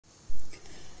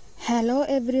Hello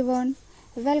everyone,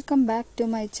 welcome back to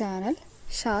my channel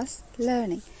Sha'z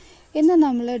Learning. ഇന്ന്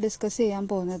നമ്മൾ discuss ചെയ്യാൻ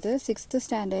പോകുന്നത് 6th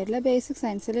സ്റ്റാൻഡേർഡിലെ basic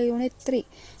സയൻസിലെ unit 3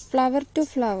 flower to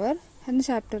flower എന്ന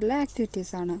ചാപ്റ്ററിലെ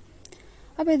activities ആണ്.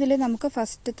 അപ്പോൾ ഇതിൽ നമുക്ക്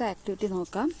ഫസ്റ്റത്തെ ആക്ടിവിറ്റി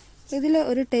നോക്കാം. ഇതിൽ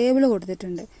ഒരു ടേബിൾ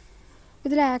കൊടുത്തിട്ടുണ്ട്.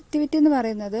 ഇതിലെ ആക്ടിവിറ്റി എന്ന്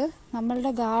പറയുന്നത്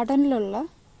നമ്മളുടെ ഗാർഡനിലുള്ള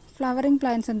ഫ്ലവറിംഗ്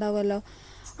പ്ലാന്റ്സ് ഉണ്ടാവുമല്ലോ,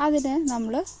 അതിനെ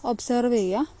നമ്മൾ ഒബ്സർവ്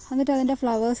ചെയ്യുക. എന്നിട്ട് അതിൻ്റെ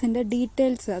ഫ്ലവേഴ്സിൻ്റെ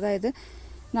ഡീറ്റെയിൽസ്, അതായത്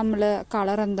നമ്മൾ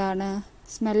കളർ എന്താണ്,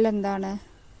 സ്മെൽ എന്താണ്,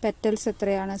 പെറ്റൽസ്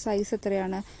എത്രയാണ്, സൈസ്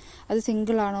എത്രയാണ്, അത്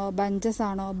സിംഗിൾ ആണോ, ബഞ്ചസ്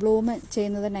ആണോ, ബ്ലൂം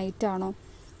ചെയ്യുന്നത് നൈറ്റ് ആണോ,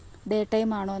 ഡേ ടൈം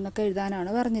ആണോ എന്നൊക്കെ എഴുതാനാണ്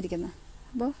പറഞ്ഞിരിക്കുന്നത്.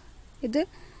 അപ്പോൾ ഇത്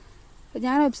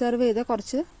ഞാൻ ഒബ്സർവ് ചെയ്ത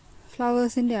കുറച്ച്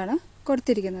ഫ്ലവേഴ്സിൻ്റെയാണ്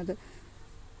കൊടുത്തിരിക്കുന്നത്.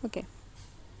 ഓക്കെ,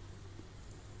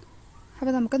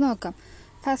 അപ്പോൾ നമുക്ക് നോക്കാം.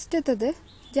 ഫസ്റ്റത്തത്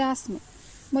ജാസ്മിൻ,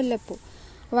 മുല്ലപ്പൂ.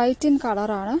 വൈറ്റ് ഇൻ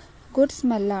കളറാണ്, ഗുഡ്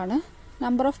സ്മെല്ലാണ്,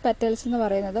 നമ്പർ ഓഫ് പെറ്റൽസ് എന്ന്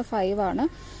പറയുന്നത് 5 ആണ്,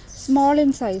 സ്മോൾ ഇൻ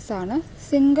സൈസാണ്,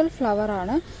 സിംഗിൾ ഫ്ലവർ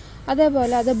ആണ്,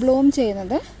 അതേപോലെ അത് ബ്ലൂം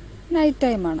ചെയ്യുന്നത് നൈറ്റ്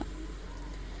ടൈമാണ്.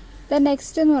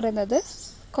 നെക്സ്റ്റ് എന്ന് പറയുന്നത്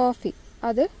കോഫി.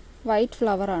 അത് വൈറ്റ്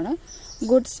ഫ്ലവറാണ്,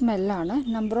 ഗുഡ് സ്മെല്ലാണ്,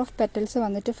 നമ്പർ ഓഫ് പെറ്റൽസ്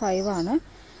വന്നിട്ട് 5 ആണ്,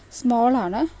 സ്മോൾ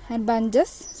ആണ്, ആൻഡ്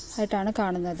ബഞ്ചസ് ആയിട്ടാണ്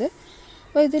കാണുന്നത്.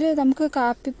 അപ്പോൾ ഇതിൽ നമുക്ക്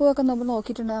കാപ്പിപ്പൂവൊക്കെ നമ്മൾ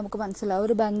നോക്കിയിട്ടുണ്ടെങ്കിൽ നമുക്ക് മനസ്സിലാവും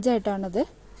ഒരു ബഞ്ചായിട്ടാണത്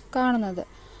കാണുന്നത്.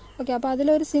 ഓക്കെ, അപ്പോൾ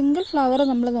അതിലൊരു സിംഗിൾ ഫ്ലവർ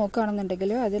നമ്മൾ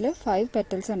നോക്കുകയാണെന്നുണ്ടെങ്കിൽ അതിൽ 5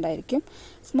 പെറ്റൽസ് ഉണ്ടായിരിക്കും,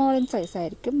 സ്മോൾ ഇൻ സൈസ്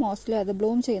ആയിരിക്കും, മോസ്റ്റ്ലി അത്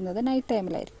ബ്ലൂം ചെയ്യുന്നത് നൈറ്റ്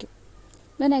ടൈമിലായിരിക്കും.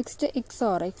 Next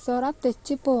Ixora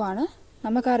തെച്ചിപ്പൂവാണ്.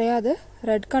 നമുക്കറിയാം അത്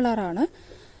റെഡ് കളറാണ്.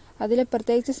 അതിൽ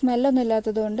പ്രത്യേകിച്ച് സ്മെല്ലൊന്നും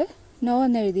ഇല്ലാത്തതുകൊണ്ട് നോ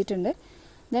എന്ന് എഴുതിയിട്ടുണ്ട്.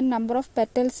 നമ്പർ ഓഫ്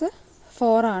പെറ്റൽസ്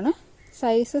 4 ആണ്,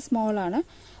 സൈസ് സ്മോൾ ആണ്,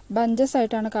 ബഞ്ചസ്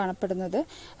ആയിട്ടാണ് കാണപ്പെടുന്നത്,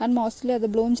 ആൻഡ് മോസ്റ്റ്ലി അത്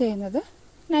ബ്ലൂം ചെയ്യുന്നത്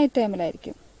നൈറ്റ്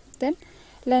ടൈമിലായിരിക്കും.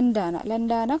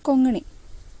 ലെൻഡാന കൊങ്ങിണി.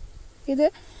 ഇത്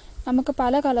നമുക്ക്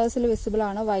പല കളേഴ്സിൽ വിസിബിൾ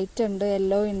ആണ്. വൈറ്റ് ഉണ്ട്,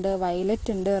 യെല്ലോ ഉണ്ട്,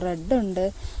 വയലറ്റ് ഉണ്ട്, റെഡ് ഉണ്ട്,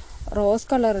 റോസ്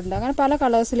കളർ ഉണ്ട്, അങ്ങനെ പല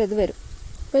കളേഴ്സിൽ ഇത് വരും.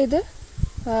 അപ്പോൾ ഇത്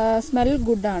സ്മെൽ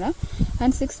ഗുഡാണ്,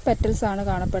 ആൻഡ് 6 പെറ്റൽസ് ആണ്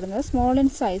കാണപ്പെടുന്നത്, സ്മോൾ ഇൻ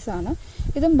സൈസ് ആണ്,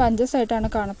 ഇതും ബഞ്ചസ് ആയിട്ടാണ്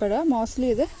കാണപ്പെടുക. മോസ്റ്റ്ലി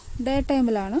ഇത് ഡേ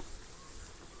ടൈമിലാണ്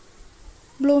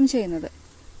ബ്ലൂം ചെയ്യുന്നത്.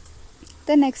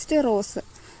 നെക്സ്റ്റ്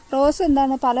റോസ്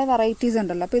എന്താണ്, പല വെറൈറ്റീസ്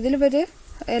ഉണ്ടല്ലോ. അപ്പോൾ ഇതിൽ ഒരു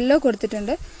യെല്ലോ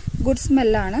കൊടുത്തിട്ടുണ്ട്, ഗുഡ്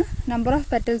സ്മെല്ലാണ്, നമ്പർ ഓഫ്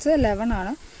പെറ്റൽസ് 11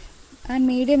 ആണ്, ആൻഡ്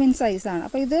മീഡിയം ഇൻ സൈസാണ്.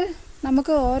 അപ്പോൾ ഇത്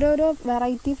നമുക്ക് ഓരോരോ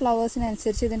വെറൈറ്റി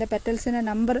ഫ്ലവേഴ്സിനനുസരിച്ച് ഇതിൻ്റെ പെറ്റൽസിൻ്റെ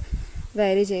നമ്പർ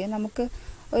വാരി ചെയ്യും. നമുക്ക്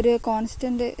ഒരു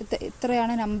കോൺസ്റ്റൻറ്റ്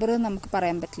ഇത്രയാണ് നമ്പർ നമുക്ക്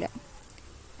പറയാൻ പറ്റില്ല.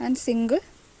 ആൻഡ് സിംഗിൾ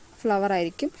ഫ്ലവർ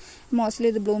ആയിരിക്കും, മോസ്റ്റ്ലി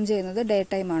ഇത് ബ്ലൂം ചെയ്യുന്നത് ഡേ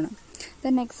ടൈമാണ്.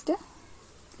 നെക്സ്റ്റ്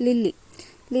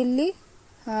ലില്ലി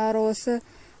റോസ്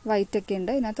വൈറ്റ് ഒക്കെ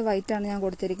ഉണ്ട്. ഇതിനകത്ത് വൈറ്റാണ് ഞാൻ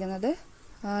കൊടുത്തിരിക്കുന്നത്,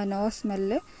 നോ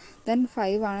സ്മെല്ല്.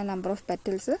 5 ആണ് നമ്പർ ഓഫ്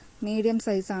പെറ്റൽസ്, മീഡിയം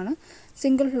സൈസാണ്,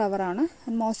 സിംഗിൾ ഫ്ലവർ ആണ്,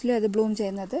 ആൻഡ് മോസ്റ്റ്ലി അത് ബ്ലൂം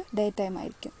ചെയ്യുന്നത് ഡേ ടൈം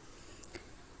ആയിരിക്കും.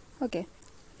 ഓക്കെ,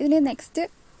 ഇതിന് നെക്സ്റ്റ്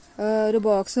ഒരു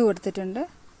ബോക്സ് കൊടുത്തിട്ടുണ്ട്.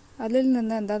 അതിൽ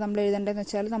നിന്ന് എന്താ നമ്മൾ എഴുതേണ്ടതെന്ന്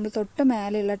വെച്ചാൽ നമ്മൾ തൊട്ട്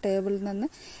മേലെയുള്ള ടേബിളിൽ നിന്ന്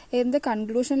എന്ത്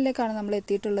കൺക്ലൂഷനിലേക്കാണ് നമ്മൾ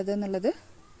എത്തിയിട്ടുള്ളത് എന്നുള്ളത്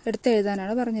എടുത്ത്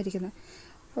എഴുതാനാണ് പറഞ്ഞിരിക്കുന്നത്.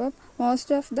 അപ്പോൾ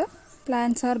most of the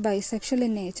plants R bisexual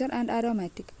in nature and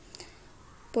aromatic.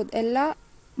 അപ്പോൾ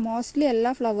മോസ്റ്റ്ലി എല്ലാ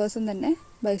ഫ്ലവേഴ്സും തന്നെ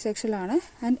ബൈസെക്ഷൽ ആണ്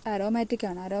ആൻഡ് അരോമാറ്റിക്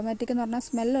ആണ്. അരോമാറ്റിക് എന്ന് പറഞ്ഞാൽ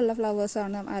സ്മെല്ലുള്ള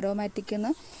ഫ്ലവേഴ്സാണ് അരോമാറ്റിക്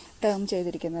എന്ന് ടേം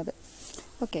ചെയ്തിരിക്കുന്നത്.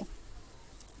 ഓക്കെ,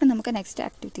 നമുക്ക് നെക്സ്റ്റ്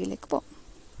ആക്ടിവിറ്റിയിലേക്ക് പോകാം.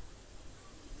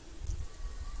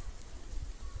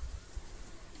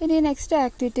 ഇനി നെക്സ്റ്റ്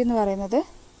ആക്ടിവിറ്റി എന്ന് പറയുന്നത്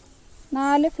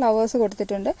 4 ഫ്ലവേഴ്സ്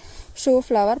കൊടുത്തിട്ടുണ്ട്. Shoe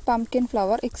flower, pumpkin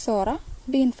flower, Ixora,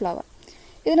 been flower.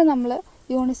 ഇതിന് നമ്മൾ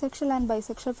യൂണിസെക്ഷൽ ആൻഡ്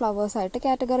ബൈസെക്ഷൽ ഫ്ലവേഴ്സ് ആയിട്ട്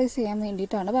കാറ്റഗറൈസ് ചെയ്യാൻ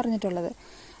വേണ്ടിയിട്ടാണ് പറഞ്ഞിട്ടുള്ളത്.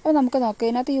 അപ്പോൾ നമുക്ക് നോക്കാം.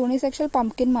 ഇതിനകത്ത് യൂണിസെക്ഷൽ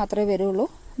പംകിൻ മാത്രമേ വരുള്ളൂ,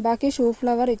 ബാക്കി shoe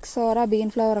flower, Ixora, been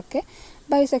flower ഒക്കെ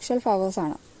bisexual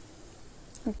ഫ്ലവേഴ്സാണ്.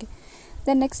 Okay,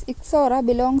 next Ixora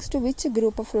belongs to which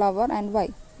group of flower and Y?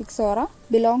 Ixora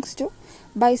belongs to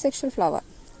bisexual flower.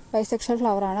 Bisexual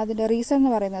flower ആണ്. അതിൻ്റെ റീസൺ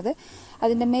എന്ന് പറയുന്നത്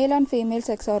അതിൻ്റെ male and female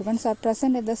sex organs are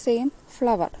present in the same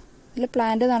flower. ഇതിൽ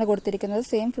plant എന്നാണ് കൊടുത്തിരിക്കുന്നത്,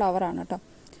 same flower ആണ് കേട്ടോ.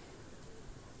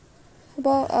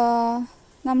 അപ്പോൾ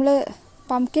നമ്മൾ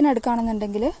പംകിൻ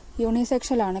എടുക്കുകയാണെന്നുണ്ടെങ്കിൽ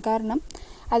യൂണിസെക്ഷലാണ്, കാരണം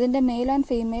അതിൻ്റെ male and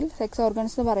female sex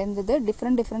organs എന്ന് പറയുന്നത്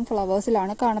ഡിഫറെൻറ്റ്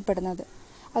ഫ്ലവേഴ്സിലാണ് കാണപ്പെടുന്നത്.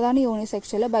 അതാണ്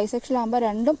യൂണിസെക്ഷൽ. ബൈസെക്ഷൽ ആകുമ്പോൾ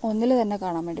രണ്ടും ഒന്നിൽ തന്നെ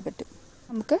കാണാൻ വേണ്ടി പറ്റും.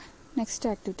 നമുക്ക് നെക്സ്റ്റ്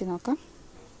ആക്ടിവിറ്റി നോക്കാം.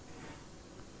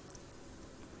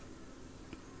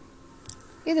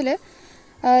 ഇതിൽ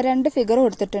 2 ഫിഗർ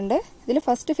കൊടുത്തിട്ടുണ്ട്. ഇതിൽ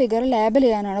ഫസ്റ്റ് ഫിഗർ ലേബൽ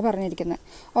ചെയ്യാനാണ് പറഞ്ഞിരിക്കുന്നത്.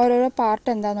 ഓരോരോ പാർട്ട്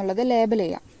എന്താണെന്നുള്ളത് ലേബൽ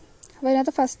ചെയ്യാം. അപ്പോൾ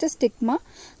ഇതിനകത്ത് first stigma,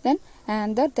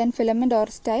 anther, filament or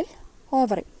style,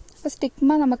 ovary. അപ്പോൾ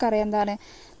സ്റ്റിഗ്മ നമുക്കറിയാം എന്താണ്,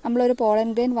 നമ്മളൊരു പോളൻ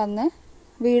ഗ്രെയിൻ വന്ന്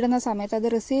വീഴുന്ന സമയത്ത് അത്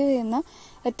റിസീവ് ചെയ്യുന്ന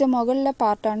ഏറ്റവും മുകളിലെ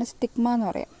പാർട്ടാണ് സ്റ്റിഗ്മ എന്ന്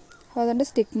പറയാം. അപ്പോൾ അതുകൊണ്ട്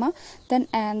stigma,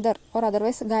 anther or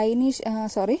otherwise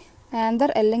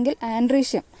anther അല്ലെങ്കിൽ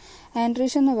ആൻഡ്രീഷ്യം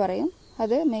എന്ന് പറയും.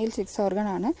 അത് മെയിൽ 6 ഓർഗൺ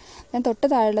ആണ്. ദെൻ തൊട്ട്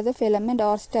താഴെയുള്ളത് ഫിലമെൻറ്റ്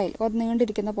ഓർ സ്റ്റൈൽ, ഒരു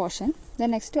നീണ്ടിരിക്കുന്ന പോർഷൻ. ദെൻ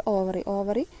നെക്സ്റ്റ്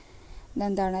ഓവറി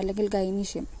എന്താണ്, അല്ലെങ്കിൽ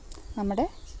ഗൈനീഷ്യം, നമ്മുടെ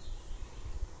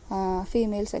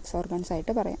ഫീമെയിൽ സെക്സ് ഓർഗൻസ്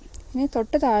ആയിട്ട് പറയാം. ഇനി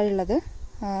തൊട്ട് താഴെയുള്ളത്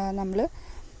നമ്മൾ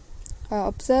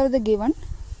observe the given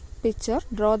picture,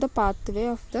 draw the pathway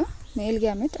of the mail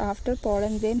garnet after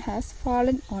pollen grain has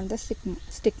fallen on the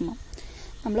stigma.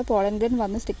 നമ്മൾ പോളൻ ഗ്രെയിൻ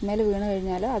വന്ന് സ്റ്റിഗ്മയിൽ വീണ്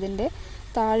കഴിഞ്ഞാൽ അതിൻ്റെ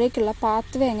താഴേക്കുള്ള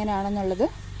പാത്വേ എങ്ങനെയാണെന്നുള്ളത്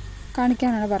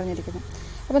കാണിക്കാനാണ് പറഞ്ഞിരിക്കുന്നത്.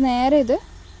 അപ്പോൾ നേരെ ഇത്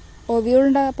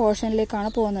ഒവ്യൂളിൻ്റെ പോർഷനിലേക്കാണ്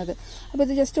പോകുന്നത്. അപ്പോൾ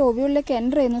ഇത് ജസ്റ്റ് ഒവ്യൂളിലേക്ക്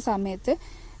എൻ്റർ ചെയ്യുന്ന സമയത്ത്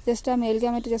ജസ്റ്റ് ആ മെയിൽ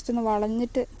ഗാമെറ്റ് ജസ്റ്റ് ഒന്ന്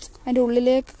വളഞ്ഞിട്ട് അതിൻ്റെ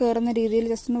ഉള്ളിലേക്ക് കയറുന്ന രീതിയിൽ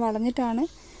ജസ്റ്റ് ഒന്ന് വളഞ്ഞിട്ടാണ്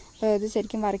ഇത്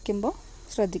ശരിക്കും വരയ്ക്കുമ്പോൾ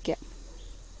ശ്രദ്ധിക്കുക.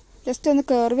 ജസ്റ്റ് ഒന്ന്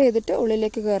കർവ് ചെയ്തിട്ട്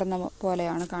ഉള്ളിലേക്ക് കയറുന്ന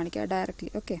പോലെയാണ് കാണിക്കുക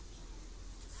ഡയറക്റ്റ്ലി. ഓക്കെ,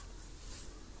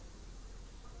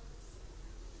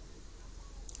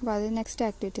 അപ്പോൾ അത് നെക്സ്റ്റ്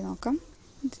ആക്ടിവിറ്റി നോക്കാം.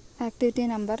 ആക്ടിവിറ്റി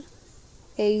നമ്പർ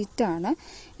 8 ആണ്.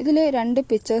 ഇതിൽ 2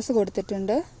 പിക്ചേഴ്സ്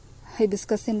കൊടുത്തിട്ടുണ്ട്.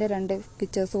 ഹിബിസ്കസിൻ്റെ 2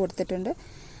 പിക്ചേഴ്സ് കൊടുത്തിട്ടുണ്ട്.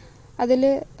 അതിൽ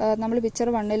നമ്മൾ പിക്ചർ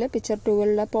 1-ൽ പിക്ചർ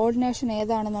 2-ലുള്ള പോളിനേഷൻ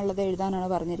ഏതാണെന്നുള്ളത് എഴുതാനാണ്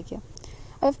പറഞ്ഞിരിക്കുക.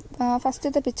 അപ്പോൾ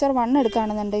ഫസ്റ്റത്തെ പിക്ചർ 1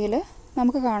 എടുക്കുകയാണെന്നുണ്ടെങ്കിൽ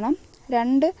നമുക്ക് കാണാം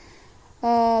 2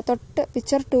 തൊട്ട്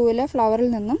പിക്ചർ 2-ലെ ഫ്ലവറിൽ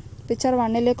നിന്നും പിക്ചർ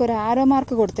 1-ലേക്ക് ഒരു ആരോ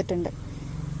മാർക്ക് കൊടുത്തിട്ടുണ്ട്.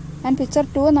 ആൻഡ് പിക്ചർ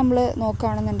 2 നമ്മൾ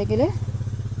നോക്കുകയാണെന്നുണ്ടെങ്കിൽ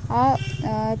ആ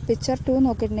പിക്ചർ 2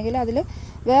 നോക്കിയിട്ടുണ്ടെങ്കിൽ അതിൽ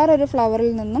വേറൊരു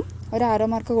ഫ്ലവറിൽ നിന്നും ഒരു ആരോ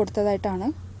മാർക്ക് കൊടുത്തതായിട്ടാണ്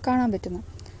കാണാൻ പറ്റുന്നത്.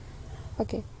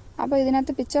 ഓക്കെ, അപ്പോൾ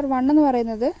ഇതിനകത്ത് പിക്ചർ 1 എന്ന്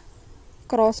പറയുന്നത്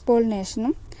ക്രോസ്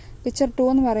പോളിനേഷനും പിക്ചർ 2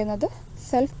 എന്ന് പറയുന്നത്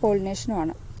സെൽഫ്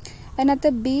പോളിനേഷനുമാണ്. അതിനകത്ത്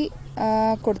ബി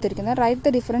കൊടുത്തിരിക്കുന്നത് write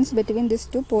the difference between this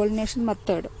 2 pollination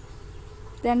method.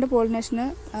 2 പോളിനേഷന്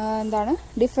എന്താണ്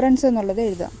ഡിഫറൻസ് എന്നുള്ളത്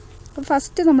എഴുതുക. അപ്പോൾ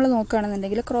ഫസ്റ്റ് നമ്മൾ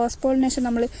നോക്കുകയാണെന്നുണ്ടെങ്കിൽ ക്രോസ് പോളിനേഷൻ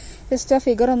നമ്മൾ ജസ്റ്റ് ആ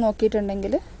ഫിഗർ ഒന്ന്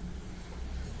നോക്കിയിട്ടുണ്ടെങ്കിൽ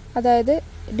അതായത്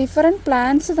ഡിഫറെൻറ്റ്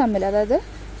പ്ലാന്റ്സ് തമ്മിൽ, അതായത്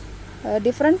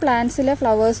ഡിഫറെൻറ്റ് പ്ലാന്റ്സിലെ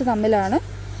ഫ്ലവേഴ്സ് തമ്മിലാണ്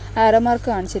ആരോ മാർക്ക്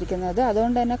കാണിച്ചിരിക്കുന്നത്.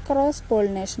 അതുകൊണ്ട് തന്നെ ക്രോസ്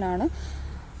പോളിനേഷനാണ്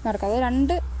നടക്കുക,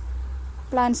 2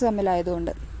 പ്ലാന്റ്സ്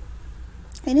തമ്മിലായതുകൊണ്ട്.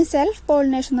 ഇനി സെൽഫ്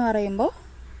പോളിനേഷൻ എന്ന് പറയുമ്പോൾ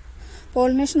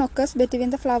pollination occurs between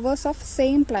the flowers of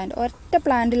same plant. ഒറ്റ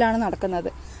പ്ലാന്റിലാണ് നടക്കുന്നത്.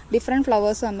 ഡിഫറെൻറ്റ്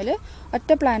ഫ്ലവേഴ്സ് തമ്മിൽ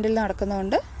ഒറ്റ പ്ലാന്റിൽ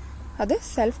നടക്കുന്നതുകൊണ്ട് അത്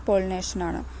സെൽഫ്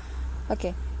പോളിനേഷനാണ്. ഓക്കെ,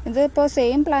 ഇതിപ്പോൾ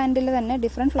സെയിം പ്ലാന്റിൽ തന്നെ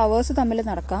ഡിഫറെൻറ്റ് ഫ്ലവേഴ്സ് തമ്മിൽ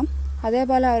നടക്കാം,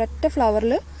 അതേപോലെ ഒരൊറ്റ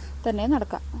ഫ്ലവറിൽ തന്നെ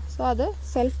നടക്കാം. സോ അത്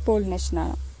സെൽഫ്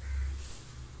പോളിനേഷനാണ്.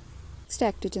 നെക്സ്റ്റ്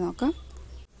ആക്ടിവിറ്റി നോക്കാം.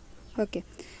 Okay,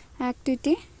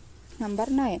 activity number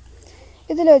 9.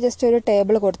 ഇതിൽ ജസ്റ്റ് ഒരു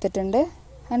ടേബിൾ കൊടുത്തിട്ടുണ്ട്.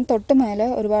 അതിന് തൊട്ട് മേലെ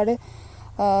ഒരുപാട്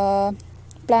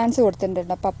പ്ലാന്റ്സ്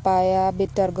കൊടുത്തിട്ടുണ്ട്. പപ്പായ,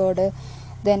 bitter God,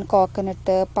 then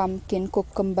coconut, pumpkin,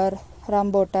 cucumber,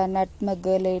 rambutan,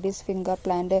 nutmeg, ladies finger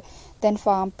plant, then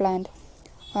farm plant,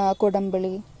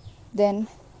 കുടംപുളി, ദെൻ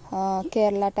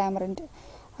കേരള ടാമറിൻഡ്,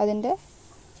 അതിൻ്റെ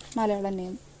മലയാളം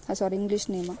നെയിം,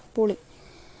 ഇംഗ്ലീഷ് നെയിം പുളി.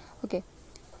 ഓക്കെ,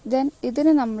 ദെൻ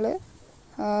ഇതിന് നമ്മൾ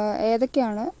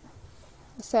ഏതൊക്കെയാണ്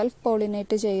സെൽഫ്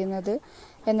പോളിനേറ്റ് ചെയ്യുന്നത്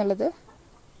എന്നുള്ളത്,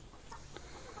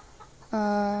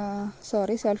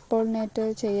 self pollinate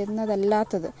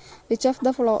ചെയ്യുന്നതല്ലാത്തത്, which of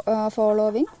the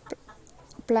following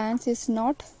plants is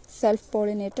not self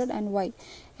pollinated and Y.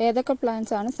 ഏതൊക്കെ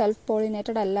plants ആണ് സെൽഫ്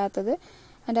പോളിനേറ്റഡ് അല്ലാത്തത്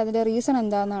ആൻഡ് അതിൻ്റെ റീസൺ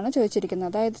എന്താണെന്നാണ് ചോദിച്ചിരിക്കുന്നത്.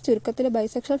 അതായത് ചുരുക്കത്തിൽ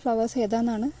ബൈസെക്ഷൽ ഫ്ലവേഴ്സ്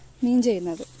ഏതാണെന്നാണ് മീൻ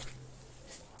ചെയ്യുന്നത്.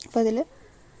 അപ്പോൾ അതിൽ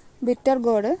bitter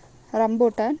God,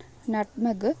 rambutan,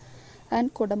 nutmeg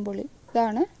and കുടംപുളി,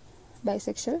 ഇതാണ്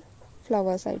ബൈസെക്ഷൽ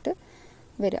ഫ്ലവേഴ്സായിട്ട്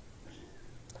വരിക.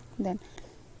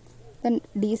 Then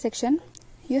D section,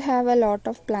 you have a lot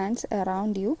of plants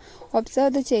around you.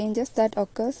 Observe the changes that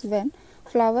occurs when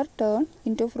flower turn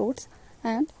into fruits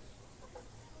and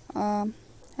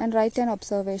write an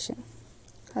observation.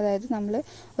 അതായത് നമ്മൾ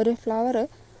ഒരു flower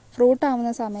fruit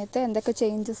ആവുന്ന സമയത്ത് എന്തൊക്കെ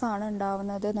changes ആണ്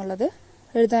ഉണ്ടാവുന്നത് എന്നുള്ളത്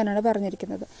എഴുതാനാണ്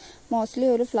പറഞ്ഞിരിക്കുന്നത്. മോസ്റ്റ്ലി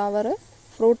ഒരു ഫ്ലവർ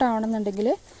ഫ്രൂട്ട് ആവണമെന്നുണ്ടെങ്കിൽ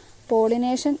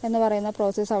പോളിനേഷൻ എന്ന് പറയുന്ന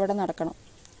പ്രോസസ്സ് അവിടെ നടക്കണം.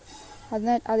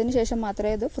 അതിനുശേഷം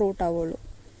മാത്രമേ ഇത് ഫ്രൂട്ട് ആവുള്ളൂ.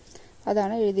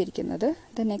 അതാണ് എഴുതിയിരിക്കുന്നത്.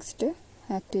 ദ നെക്സ്റ്റ്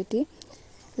ആക്ടിവിറ്റി,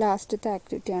 ലാസ്റ്റത്തെ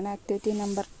ആക്ടിവിറ്റിയാണ് ആക്ടിവിറ്റി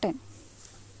നമ്പർ 10.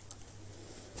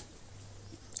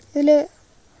 ഇതിൽ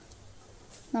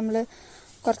നമ്മൾ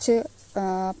കുറച്ച്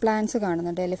പ്ലാന്റ്സ്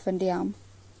കാണുന്നുണ്ട്. എലിഫൻ്റ് യാം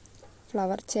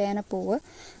ഫ്ലവർ, ചേനപ്പൂവ്,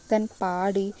 ദെൻ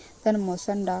പാടി, then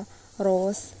മൊസണ്ട,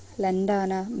 rose,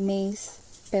 lantana, maze,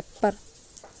 pepper,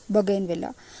 bougainvillea.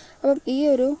 അപ്പം ഈ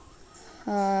ഒരു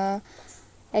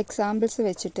എക്സാമ്പിൾസ്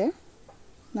വെച്ചിട്ട്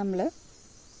നമ്മൾ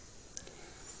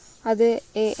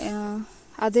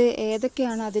അത്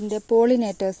ഏതൊക്കെയാണ് അതിൻ്റെ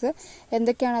പോളിനേറ്റേഴ്സ്,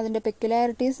 എന്തൊക്കെയാണ് അതിൻ്റെ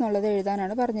പെക്യുലാരിറ്റീസ് എന്നുള്ളത്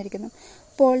എഴുതാനാണ് പറഞ്ഞിരിക്കുന്നത്.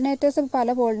 പോളിനേറ്റേഴ്സ്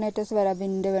പല പോളിനേറ്റേഴ്സ് വരാം.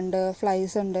 വിൻഡ് ഉണ്ട്,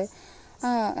 ഫ്ലൈസ് ഉണ്ട്,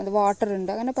 വാട്ടർ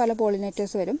ഉണ്ട്, അങ്ങനെ പല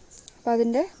പോളിനേറ്റേഴ്സ് വരും. അപ്പോൾ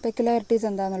അതിൻ്റെ പെക്യുലാരിറ്റീസ്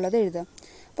എന്താണെന്നുള്ളത് എഴുതാം.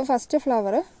 അപ്പോൾ ഫസ്റ്റ്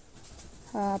ഫ്ലവർ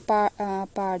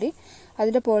പാടി,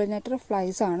 അതിൻ്റെ പോളിനേറ്റർ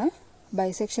ഫ്ലൈസ് ആണ്.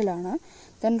 ബൈസെക്ഷലാണ്.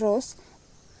 Then rose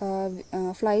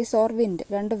flies or wind,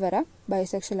 2 വര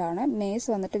ബൈസെക്ഷലാണ്. മേസ്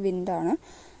വന്നിട്ട് വിൻഡാണ്,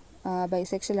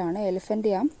 ബൈസെക്ഷലാണ്. എലിഫൻ്റ്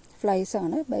യാം ഫ്ലൈസ്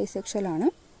ആണ്, ബൈസെക്ഷലാണ്.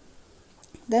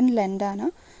 ദെൻ ലെൻഡാന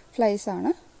ഫ്ലൈസ്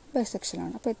ആണ്,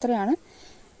 ബൈസെക്ഷലാണ്. അപ്പോൾ ഇത്രയാണ്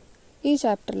ഈ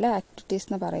ചാപ്റ്ററിലെ ആക്ടിവിറ്റീസ്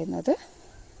എന്ന് പറയുന്നത്.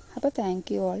 അപ്പോൾ താങ്ക്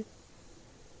യു ഓൾ.